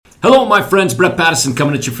my friends? Brett Pattison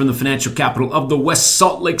coming at you from the financial capital of the West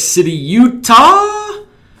Salt Lake City, Utah,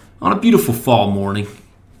 on a beautiful fall morning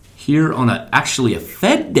here on actually a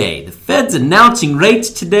Fed day. The Fed's announcing rates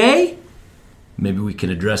today. Maybe we can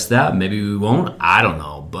address that. Maybe we won't. I don't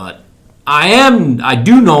know. But I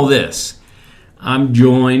do know this. I'm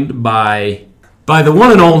joined by the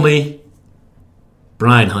one and only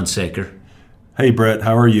Brian Hunsaker. Hey, Brett.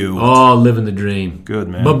 How are you? Oh, living the dream. Good,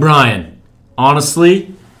 man. But Brian,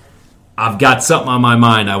 honestly, I've got something on my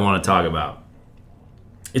mind I want to talk about.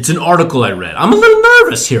 It's an article I read. I'm a little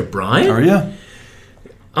nervous here, Brian. Are you?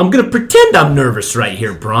 I'm going to pretend I'm nervous right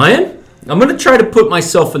here, Brian. I'm going to try to put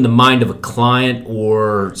myself in the mind of a client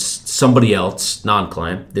or somebody else,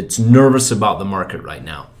 non-client, that's nervous about the market right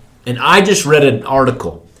now. And I just read an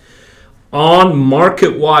article on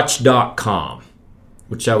MarketWatch.com,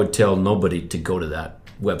 which I would tell nobody to go to that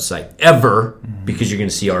website ever, because you're going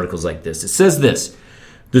to see articles like this. It says this: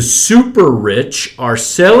 the super rich are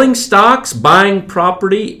selling stocks, buying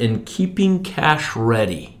property, and keeping cash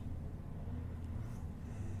ready.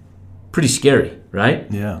 Pretty scary, right?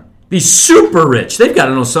 Yeah. These super rich, they've got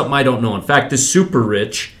to know something I don't know. In fact, this super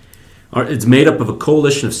rich, it's made up of a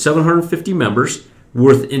coalition of 750 members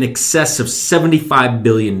worth in excess of $75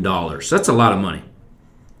 billion. That's a lot of money.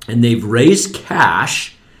 And they've raised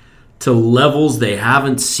cash to levels they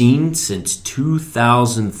haven't seen since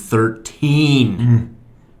 2013.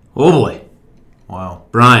 Oh, boy. Wow.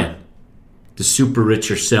 Brian, the super rich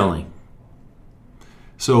are selling.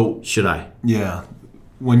 So, Should I? yeah.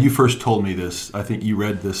 When you first told me this, I think you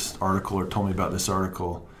read this article or told me about this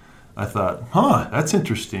article. I thought, that's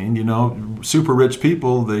interesting. You know, super rich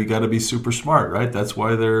people, they got to be super smart, right? That's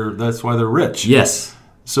why they're rich. Yes.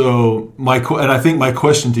 So and I think my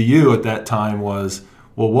question to you at that time was,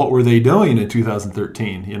 well, what were they doing in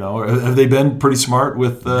 2013? You know, have they been pretty smart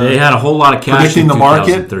with They had a whole lot of cash predicting in the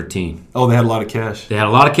market? 2013. Oh, they had a lot of cash. They had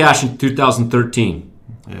a lot of cash in 2013.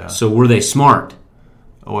 Yeah. So were they smart?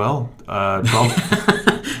 Well, probably.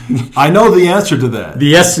 I know the answer to that.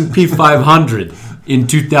 The S&P 500 in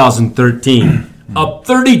 2013 up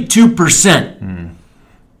 32%.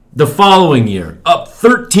 The following year up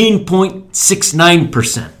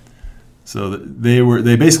 13.69%. So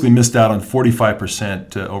they basically missed out on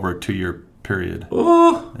 45% over a 2-year period.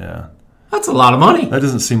 Oh, Yeah. that's a lot of money. That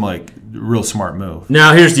doesn't seem like a real smart move.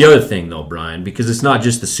 Now here's the other thing though, Brian, because it's not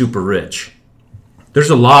just the super rich. There's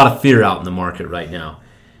a lot of fear out in the market right now.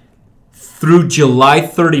 Through July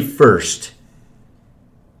 31st,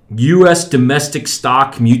 U.S. domestic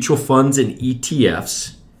stock mutual funds and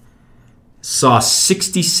ETFs saw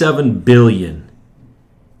 $67 billion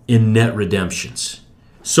in net redemptions.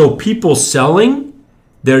 So people selling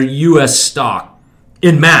their U.S. stock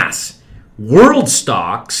en masse. World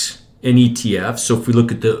stocks and ETFs, so if we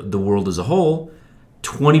look at the world as a whole,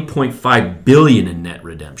 $20.5 billion in net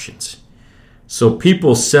redemptions. So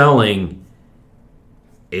people selling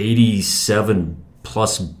 87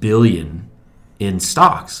 plus billion in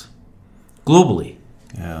stocks globally.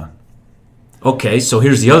 Yeah. Okay, so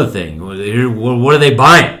here's the other thing. What are they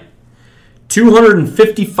buying?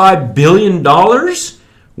 $255 billion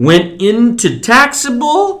went into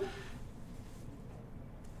taxable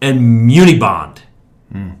and muni bond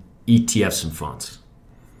ETFs and funds.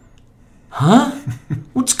 Huh?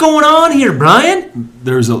 What's going on here, Brian?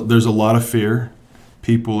 There's a lot of fear.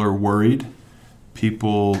 People are worried.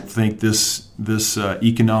 People think this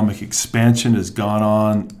economic expansion has gone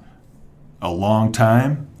on a long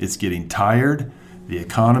time. It's getting tired. The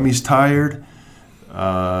economy's tired.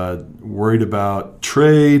 Worried about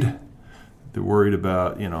trade. They're worried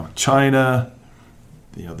about China.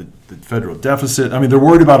 The federal deficit. I mean, they're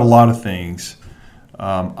worried about a lot of things.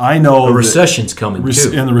 I know the recession's coming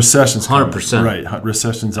too, and the recession's 100%. Right,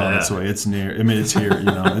 recession's on its way. It's near. I mean, it's here.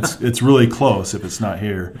 It's really close if it's not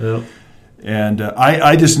here. Yep. And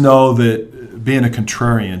I just know that being a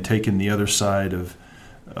contrarian, taking the other side of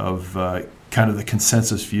kind of the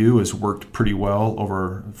consensus view, has worked pretty well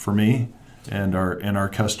for me and our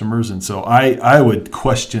customers. And so I would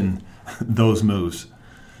question those moves.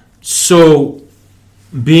 So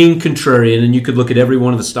being contrarian, and you could look at every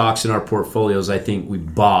one of the stocks in our portfolios, I think we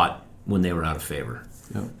bought when they were out of favor.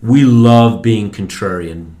 Yep. We love being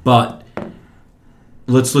contrarian, but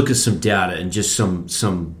let's look at some data and just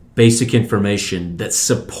some basic information that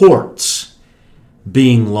supports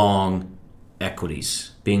being long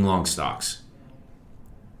equities, being long stocks.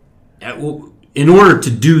 In order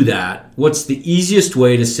to do that, what's the easiest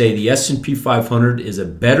way to say the S&P 500 is a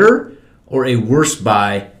better or a worse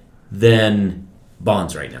buy than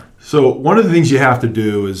bonds right now? So one of the things you have to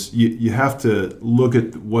do is you have to look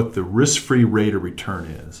at what the risk-free rate of return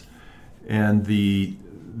is. And the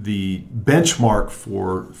the benchmark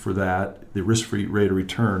for that, the risk-free rate of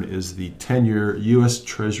return, is the 10-year U.S.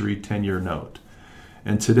 Treasury 10-year note.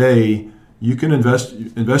 And today, you can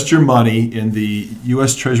invest your money in the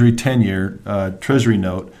U.S. Treasury 10-year Treasury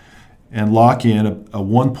note and lock in a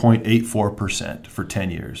 1.84% for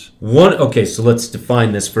 10 years. Okay, so let's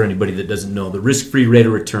define this for anybody that doesn't know. The risk-free rate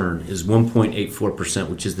of return is 1.84%,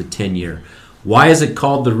 which is the 10-year. Why is it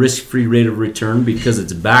called the risk-free rate of return? Because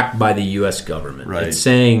it's backed by the U.S. government. Right. It's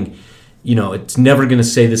saying, it's never going to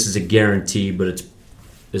say this is a guarantee, but it's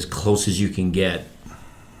as close as you can get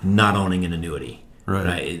not owning an annuity.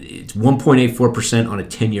 Right? It's 1.84% on a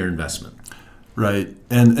 10-year investment. Right.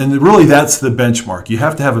 And really that's the benchmark. You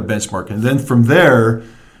have to have a benchmark. And then from there,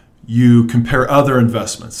 you compare other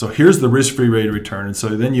investments. So here's the risk-free rate of return. And so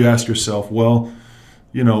then you ask yourself, well,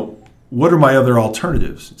 what are my other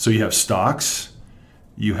alternatives? So you have stocks,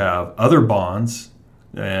 you have other bonds,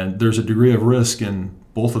 and there's a degree of risk in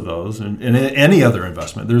both of those. And in any other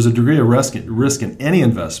investment, there's a degree of risk in any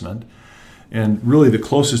investment. And really the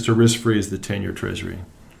closest to risk-free is the 10-year Treasury.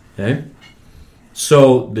 Okay.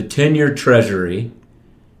 So the 10-year Treasury,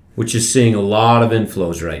 which is seeing a lot of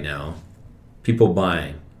inflows right now, people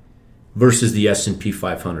buying, versus the S&P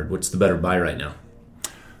 500. What's the better buy right now?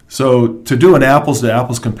 So to do an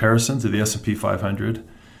apples-to-apples comparison to the S&P 500,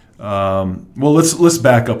 let's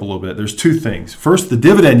back up a little bit. There's two things. First, the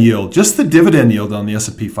dividend yield, just the dividend yield on the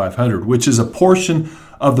S&P 500, which is a portion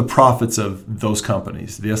of the profits of those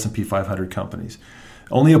companies, the S&P 500 companies.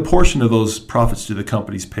 Only a portion of those profits do the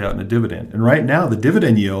companies pay out in a dividend. And right now, the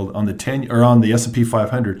dividend yield on the S&P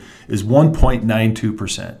 500 is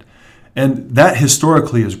 1.92%. And that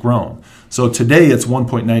historically has grown. So today it's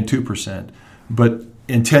 1.92%, but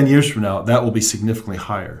in 10 years from now, that will be significantly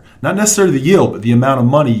higher. Not necessarily the yield, but the amount of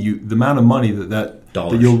money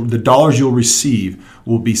the dollars you'll receive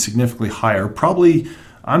will be significantly higher.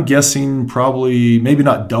 I'm guessing maybe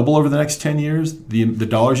not double over the next 10 years, the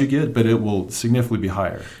dollars you get, but it will significantly be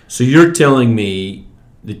higher. So you're telling me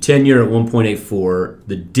the 10-year at 1.84,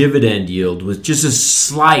 the dividend yield was just a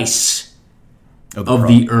slice of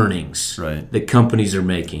the earnings that companies are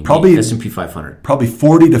making, probably the S&P 500. Probably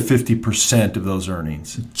 40 to 50% of those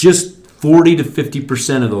earnings. Just 40 to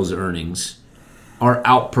 50% of those earnings are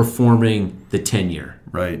outperforming the 10-year.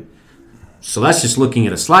 Right. So that's just looking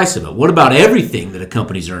at a slice of it. What about everything that a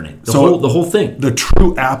company's earning? The whole thing. The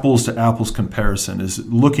true apples-to-apples comparison is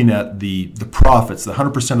looking at the profits, the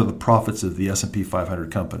 100% of the profits of the S&P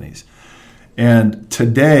 500 companies. And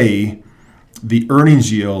today, the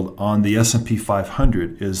earnings yield on the S&P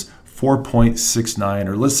 500 is 4.69,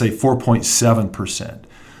 or let's say 4.7%.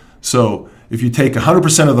 So if you take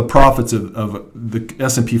 100% of the profits of the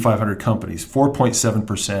S&P 500 companies,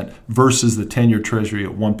 4.7% versus the 10-year Treasury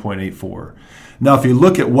at 1.84. Now, if you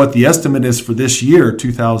look at what the estimate is for this year,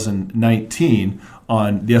 2019,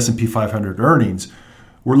 on the S&P 500 earnings,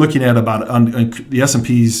 we're looking at about, on the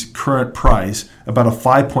S&P's current price, about a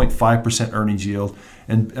 5.5% earnings yield,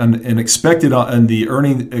 and expected on the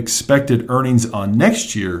expected earnings on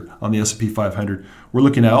next year on the S&P 500, we're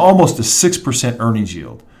looking at almost a 6% earnings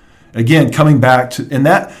yield. Again, coming back to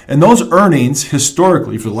and those earnings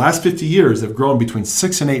historically for the last 50 years have grown between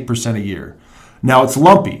 6 and 8% a year. Now it's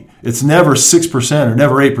lumpy. It's never 6% or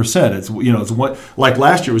never 8%. It's what, like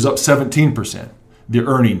last year it was up 17%. The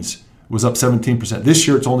earnings was up 17%. This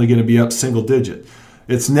year it's only going to be up single digit.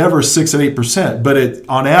 It's never 6 and 8%, but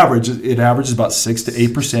on average it averages about 6 to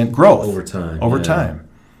 8% growth over time.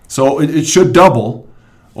 So it should double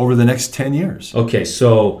over the next 10 years. Okay,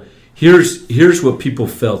 so Here's what people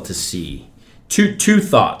fail to see. Two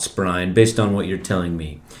thoughts, Brian, based on what you're telling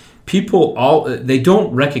me. People they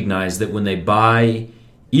don't recognize that when they buy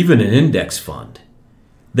even an index fund,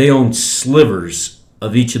 they own slivers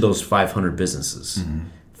of each of those 500 businesses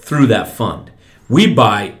through that fund. We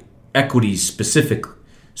buy equities specifically,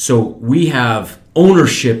 so we have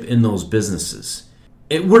ownership in those businesses.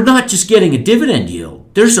 We're not just getting a dividend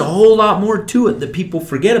yield. There's a whole lot more to it that people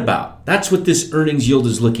forget about. That's what this earnings yield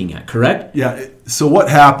is looking at, correct? Yeah. So what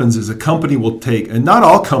happens is a company will take, and not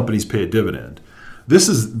all companies pay a dividend.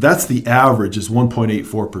 That's the average is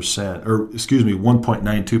 1.84%, or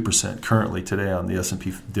 1.92% currently today on the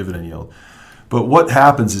S&P dividend yield. But what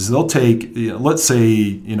happens is they'll take, let's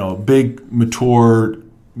say, a big, mature,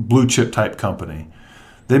 blue chip type company.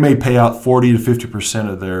 They may pay out 40 to 50%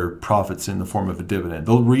 of their profits in the form of a dividend.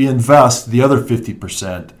 They'll reinvest the other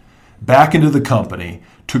 50% back into the company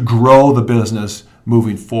to grow the business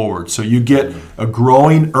moving forward. So you get a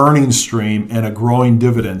growing earnings stream and a growing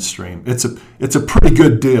dividend stream. It's a pretty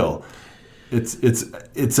good deal.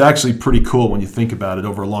 It's actually pretty cool when you think about it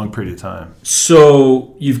over a long period of time.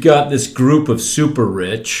 So you've got this group of super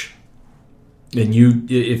rich, and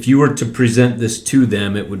if you were to present this to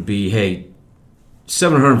them, it would be, hey,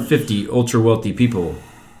 750 ultra wealthy people,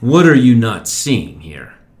 what are you not seeing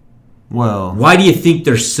here? Well, why do you think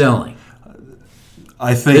they're selling?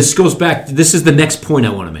 I think this goes back. This is the next point I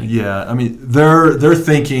want to make. Yeah, I mean, they're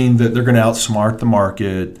thinking that they're going to outsmart the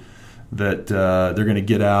market, that they're going to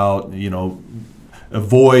get out,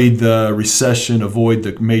 avoid the recession, avoid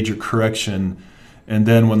the major correction, and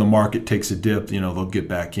then when the market takes a dip, they'll get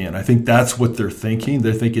back in. I think that's what they're thinking.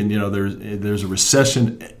 They're thinking, there's a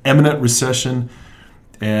recession, imminent recession,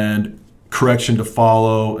 and correction to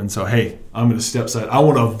follow. And so, hey, I'm going to step aside. I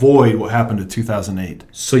want to avoid what happened in 2008.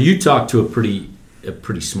 So you talked to a pretty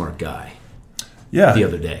smart guy. Yeah. The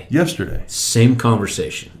other day. Yesterday. Same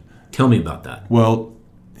conversation. Tell me about that. Well,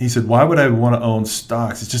 he said, why would I want to own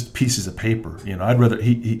stocks? It's just pieces of paper. I'd rather.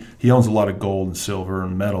 He owns a lot of gold and silver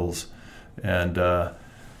and metals, and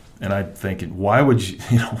I'm thinking, why would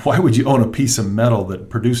you own a piece of metal that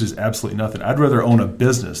produces absolutely nothing? I'd rather own a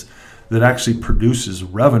business that actually produces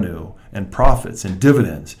revenue and profits and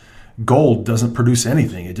dividends. Gold doesn't produce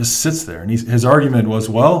anything; it just sits there. And his argument was,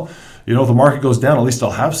 well, if the market goes down, at least I'll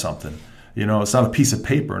have something. It's not a piece of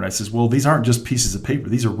paper. And I says, well, these aren't just pieces of paper.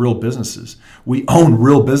 These are real businesses. We own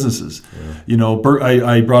real businesses. Yeah.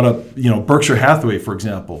 I brought up, Berkshire Hathaway, for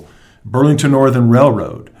example, Burlington Northern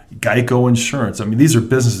Railroad, Geico Insurance. I mean, these are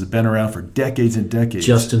businesses that have been around for decades and decades.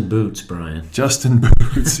 Justin Boots, Brian. Justin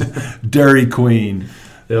Boots, Dairy Queen,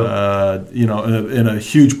 yep. In a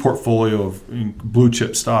huge portfolio of blue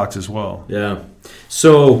chip stocks as well. Yeah.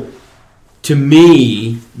 So to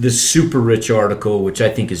me, the super rich article, which I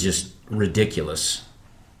think is just ridiculous.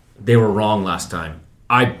 They were wrong last time.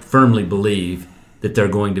 I firmly believe that they're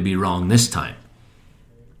going to be wrong this time.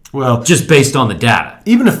 Well, just based on the data.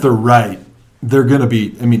 Even if they're right, they're going to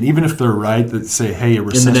be. I mean, even if they're right, that say, hey, a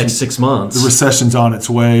recession in the next 6 months, the recession's on its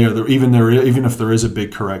way, or even if there is a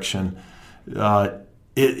big correction,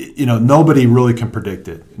 nobody really can predict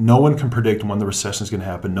it. No one can predict when the recession is going to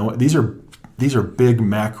happen. These are big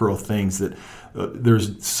macro things that.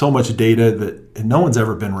 There's so much data that no one's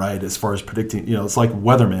ever been right as far as predicting. It's like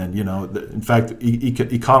weathermen. In fact,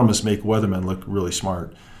 economists make weathermen look really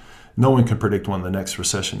smart. No one can predict when the next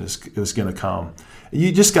recession is going to come.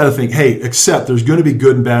 You just got to think, hey, except there's going to be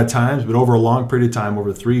good and bad times, but over a long period of time,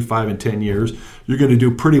 over 3, 5, and 10 years, you're going to do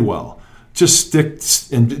pretty well. Just stick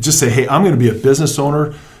and just say, hey, I'm going to be a business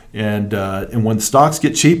owner. And when stocks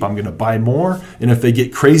get cheap, I'm going to buy more. And if they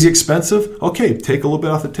get crazy expensive, okay, take a little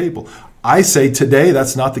bit off the table. I say today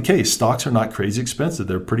that's not the case. Stocks are not crazy expensive.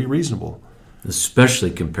 They're pretty reasonable.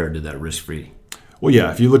 Especially compared to that risk-free. Well,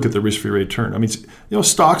 yeah, if you look at the risk-free rate of return. I mean,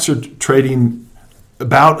 stocks are trading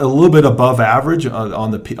about a little bit above average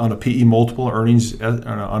on a PE multiple earnings on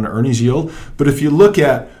an earnings yield. But if you look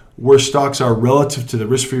at where stocks are relative to the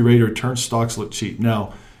risk-free rate of return, stocks look cheap.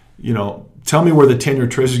 Now, tell me where the 10-year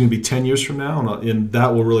Treasury is going to be 10 years from now, and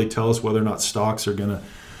that will really tell us whether or not stocks are going to.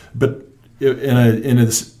 But in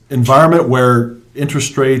this environment where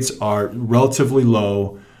interest rates are relatively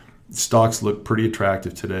low, stocks look pretty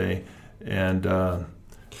attractive today, and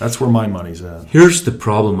that's where my money's at. Here's the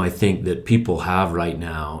problem I think that people have right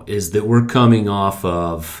now is that we're coming off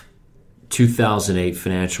of 2008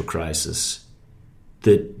 financial crisis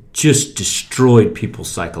that just destroyed people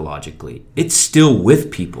psychologically. It's still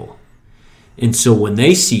with people. And so when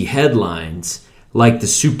they see headlines like the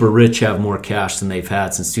super rich have more cash than they've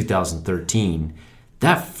had since 2013,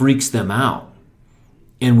 that freaks them out.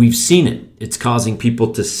 And we've seen it. It's causing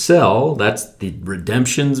people to sell. That's the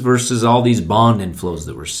redemptions versus all these bond inflows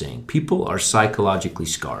that we're seeing. People are psychologically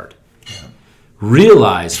scarred. Yeah.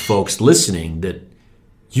 Realize, folks listening, that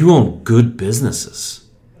you own good businesses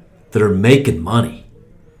that are making money.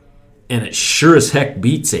 And it sure as heck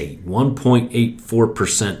beats a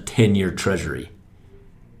 1.84% 10-year treasury.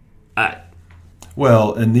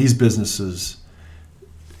 Well, and these businesses,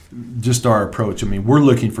 just our approach, I mean, we're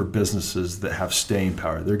looking for businesses that have staying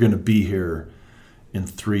power. They're going to be here in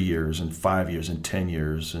 3 years and 5 years and 10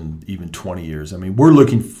 years and even 20 years. I mean, we're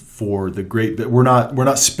looking for the great, that we're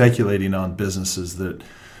not speculating on businesses that,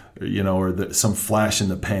 or that some flash in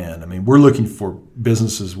the pan. I mean, we're looking for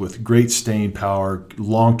businesses with great staying power,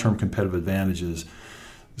 long-term competitive advantages.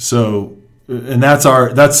 So, and that's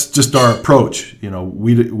just our approach.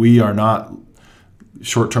 We are not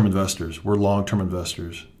short-term investors. We're long-term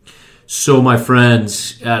investors. So, my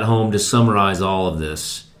friends at home, to summarize all of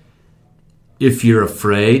this, if you're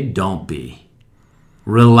afraid, don't be.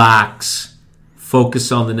 Relax.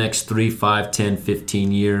 Focus on the next 3, 5, 10,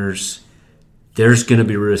 15 years. There's going to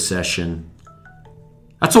be a recession.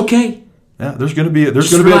 That's okay. Yeah, there's going to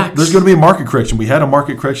be a market correction. We had a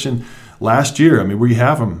market correction last year. I mean, we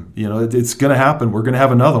have them. It's going to happen. We're going to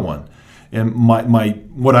have another one. And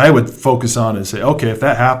what I would focus on is say, okay, if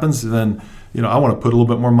that happens, then I want to put a little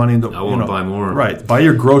bit more money into. I want to buy more. Right, buy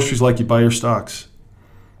your groceries like you buy your stocks.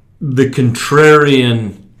 The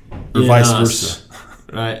contrarian, or vice versa.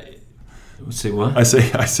 Right. Say what? I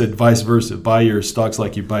said vice versa. Buy your stocks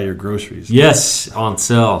like you buy your groceries. Yes, on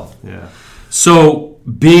sale. Yeah. So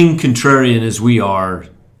being contrarian as we are,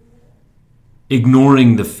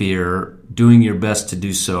 ignoring the fear, doing your best to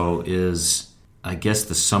do so is, I guess,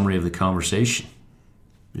 the summary of the conversation.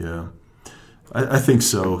 Yeah, I think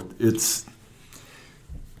so.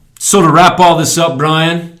 So to wrap all this up,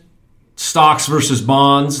 Brian, stocks versus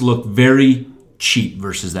bonds look very cheap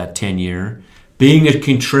versus that 10-year. Being a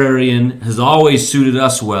contrarian has always suited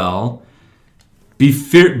us well.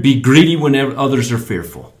 Be greedy whenever others are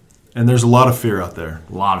fearful. And there's a lot of fear out there.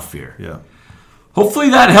 A lot of fear. Yeah. Hopefully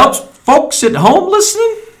that helps folks at home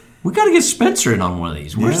listening. We got to get Spencer in on one of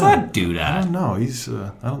these. Where's that dude at? I don't know.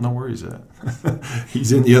 I don't know where he's at.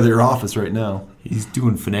 He's in the other office right now. He's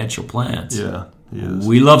doing financial plans. Yeah, he is.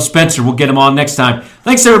 We love Spencer. We'll get him on next time.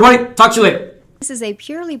 Thanks, everybody. Talk to you later. This is a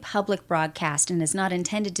purely public broadcast and is not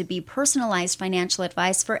intended to be personalized financial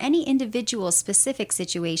advice for any individual's specific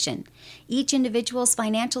situation. Each individual's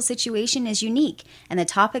financial situation is unique, and the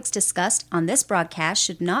topics discussed on this broadcast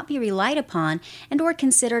should not be relied upon and/or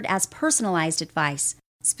considered as personalized advice.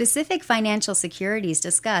 Specific financial securities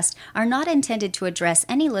discussed are not intended to address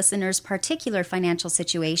any listener's particular financial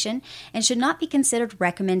situation and should not be considered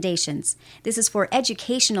recommendations. This is for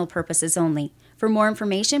educational purposes only. For more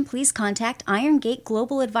information, please contact Iron Gate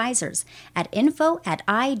Global Advisors at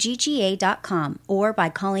info@igga.com or by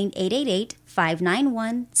calling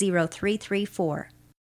 888-591-0334.